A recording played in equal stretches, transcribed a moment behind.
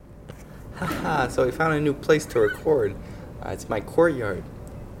So we found a new place to record. It's my courtyard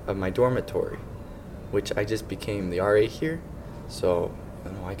of my dormitory, which I just became the RA here. So,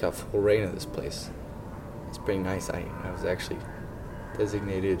 I got full reign of this place. It's pretty nice. I was actually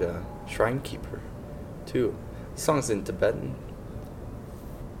designated shrine keeper, too. The song's in Tibetan.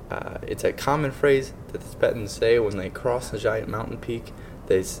 It's a common phrase that the Tibetans say when they cross a giant mountain peak.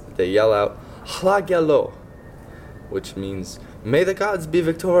 They yell out, Hla Gyalo, which means, may the gods be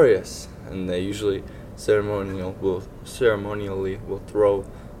victorious. And they usually ceremonially will throw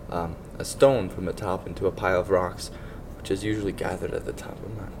a stone from the top into a pile of rocks, which is usually gathered at the top of the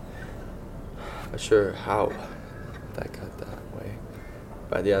mountain. Not sure how that got that way.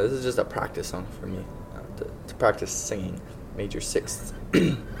 But yeah, this is just a practice song for me, to practice singing major sixths.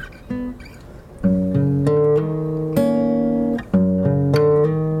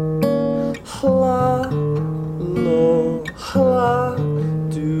 Hla, lo, hla,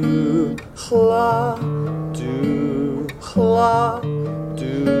 do, hla, do, hla,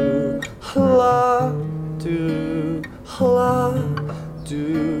 do, hla, do, hla,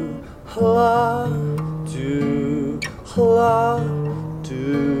 do, hla, do, hla,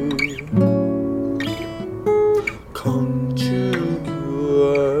 do. Gongchugyur,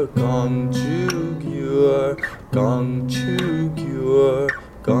 gongchugyur, gongchugyur,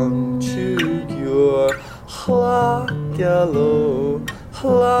 gongchugyur. Hla Gyalo,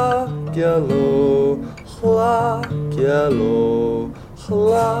 hla Gyalo, hla Gyalo,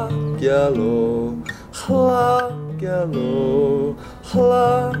 hla Gyalo, hla Gyalo,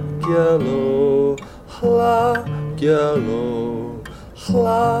 hla Gyalo, hla Gyalo,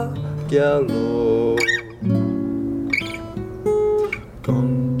 hla Gyalo.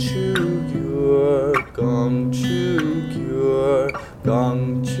 Gongchugyur, gongchugyur,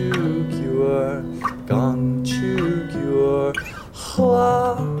 gongchugyur, gongchugyur.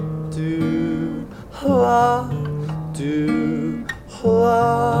 Hla, do, hla, do, hla.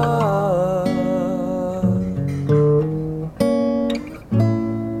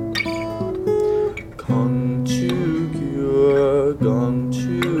 Gongchugyur,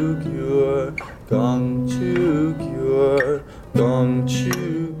 gongchugyur, gongchugyur,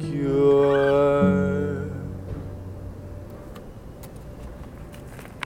 gongchugyur.